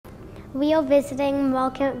We are visiting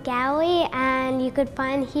Welcome Gallery, and you could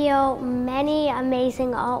find here many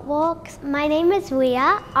amazing artworks. My name is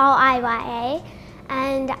Ria, R-I-Y-A,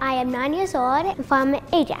 and I am 9 years old from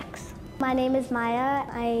Ajax. My name is Maya.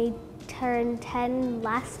 I turned 10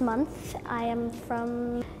 last month. I am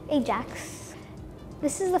from Ajax.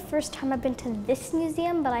 This is the first time I've been to this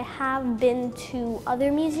museum, but I have been to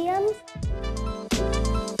other museums.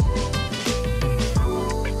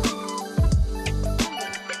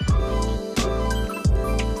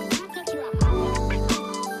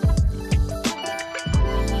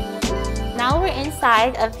 Now we're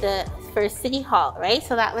inside of the first City Hall, right?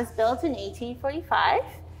 So that was built in 1845.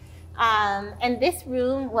 And this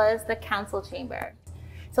room was the council chamber.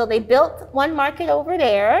 So they built one market over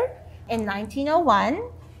there in 1901.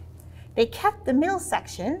 They kept the middle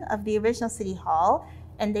section of the original City Hall,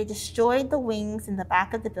 and they destroyed the wings in the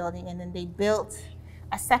back of the building, and then they built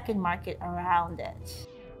a second market around it.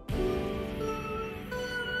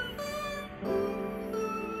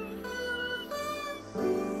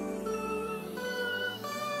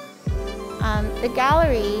 The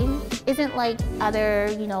gallery isn't like other,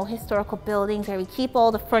 historical buildings where we keep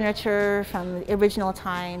all the furniture from the original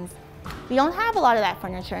times. We don't have a lot of that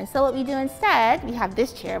furniture, and so what we do instead, we have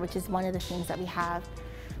this chair, which is one of the things that we have.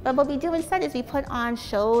 But what we do instead is we put on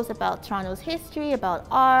shows about Toronto's history, about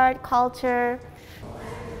art, culture.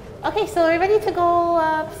 Okay, so are we ready to go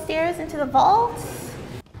upstairs into the vault?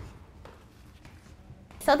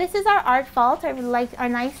 So this is our art vault, our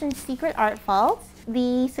nice and secret art vault.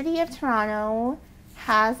 The City of Toronto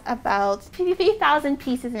has about 3,000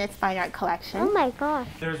 pieces in its fine art collection. Oh my gosh.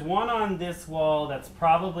 There's one on this wall that's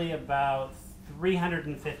probably about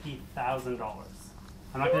 $350,000.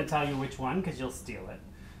 I'm not going to tell you which one because you'll steal it.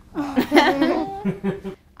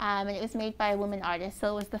 And it was made by a woman artist,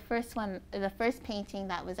 so it was the first painting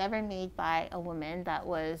that was ever made by a woman that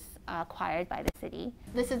was acquired by the city.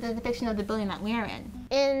 This is the depiction of the building that we're in.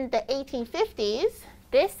 In the 1850s,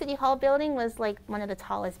 this City Hall building was like one of the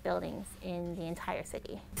tallest buildings in the entire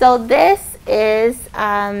city. So this is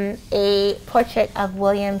a portrait of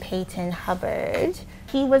William Peyton Hubbard.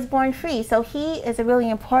 He was born free, so he is a really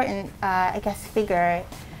important, figure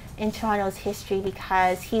in Toronto's history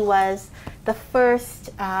because he was the first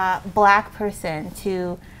Black person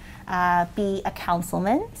to be a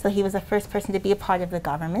councilman. So he was the first person to be a part of the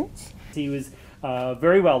government. He was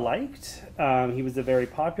very well liked. He was a very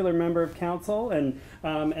popular member of council and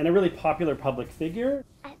a really popular public figure.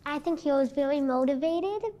 I think he was very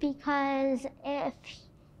motivated because if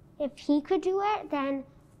he could do it, then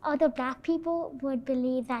other Black people would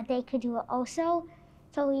believe that they could do it also.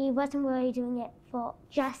 So he wasn't really doing it for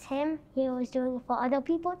just him, he was doing it for other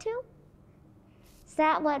people too. So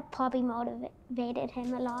that's what probably motivated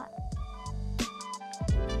him a lot.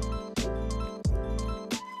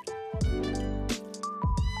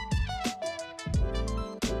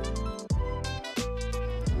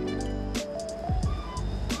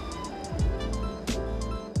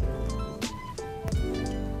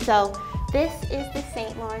 So this is the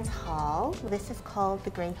St. Lawrence Hall. This is called the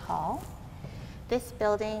Great Hall. This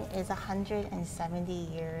building is 170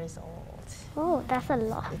 years old. Oh, that's a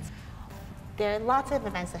lot. There are lots of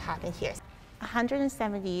events that happen here.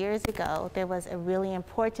 170 years ago, there was a really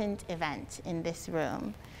important event in this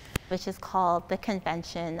room, which is called the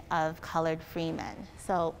Convention of Colored Freemen.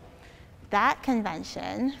 So that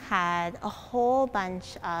convention had a whole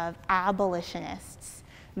bunch of abolitionists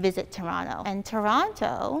visit Toronto. And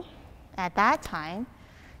Toronto, at that time,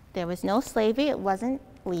 there was no slavery, it wasn't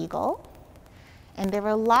legal. And there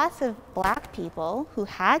were lots of Black people who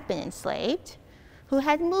had been enslaved, who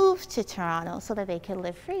had moved to Toronto so that they could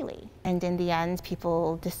live freely. And in the end,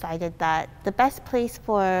 people decided that the best place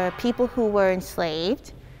for people who were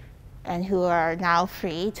enslaved and who are now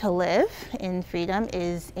free to live in freedom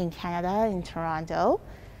is in Canada, in Toronto.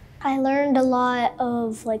 I learned a lot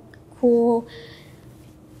of cool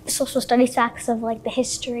social studies facts of the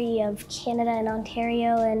history of Canada and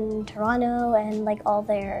Ontario and Toronto and all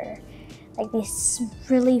their these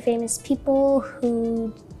really famous people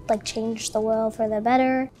who changed the world for the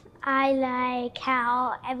better. I like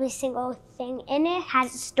how every single thing in it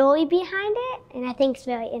has a story behind it, and I think it's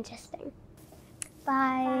very interesting.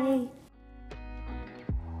 Bye.